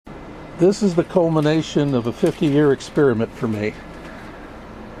This is the culmination of a 50-year experiment for me.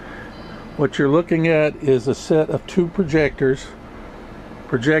 What you're looking at is a set of two projectors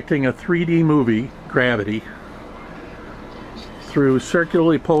projecting a 3D movie, Gravity, through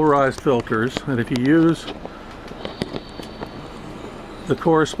circularly polarized filters. And if you use the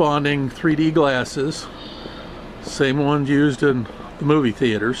corresponding 3D glasses, same ones used in the movie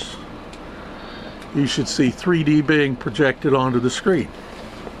theaters, you should see 3D being projected onto the screen.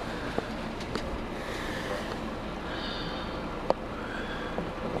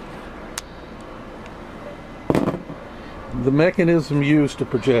 The mechanism used to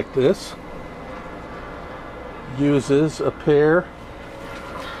project this uses a pair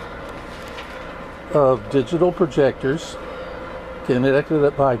of digital projectors connected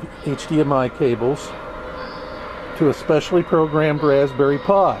up by HDMI cables to a specially programmed Raspberry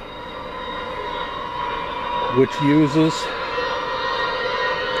Pi, which uses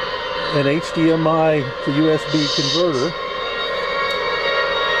an HDMI to USB converter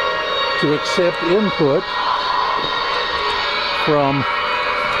to accept input from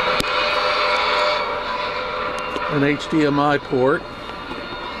an HDMI port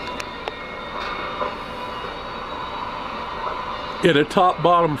in a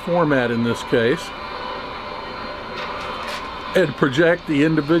top-bottom format in this case, and project the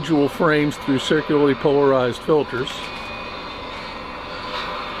individual frames through circularly polarized filters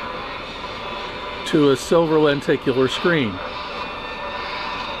to a silver lenticular screen,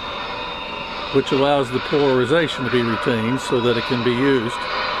 which allows the polarization to be retained so that it can be used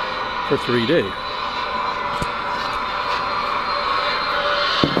for 3D.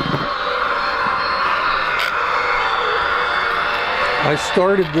 I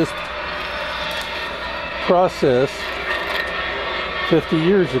started this process 50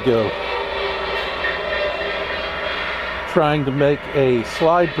 years ago, trying to make a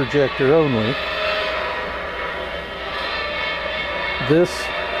slide projector only. This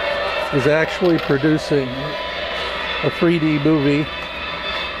is actually producing a 3D movie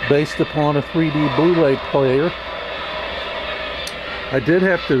based upon a 3D Blu-ray player. I did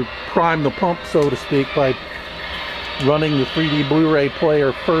have to prime the pump, so to speak, by running the 3D Blu-ray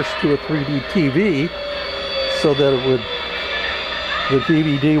player first to a 3D TV so that the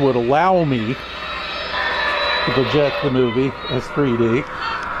DVD would allow me to project the movie as 3D.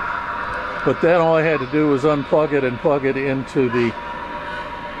 But then all I had to do was unplug it and plug it into the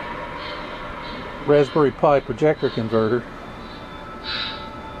Raspberry Pi projector converter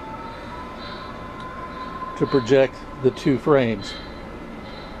to project the two frames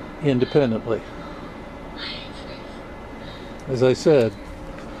independently. As I said,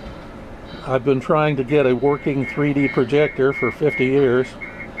 I've been trying to get a working 3D projector for 50 years,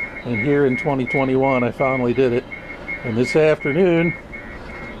 and here in 2021 I finally did it. And this afternoon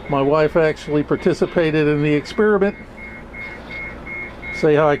my wife actually participated in the experiment.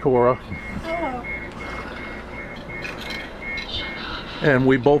 Say hi, Cora. Hello. And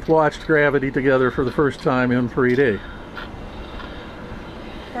we both watched Gravity together for the first time in 3D.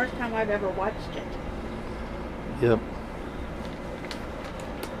 First time I've ever watched it. Yep.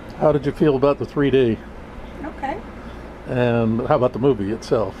 How did you feel about the 3D? Okay. And how about the movie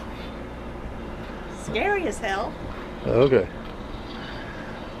itself? Scary as hell. Okay.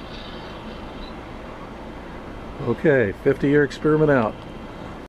 Okay, 50-year experiment out.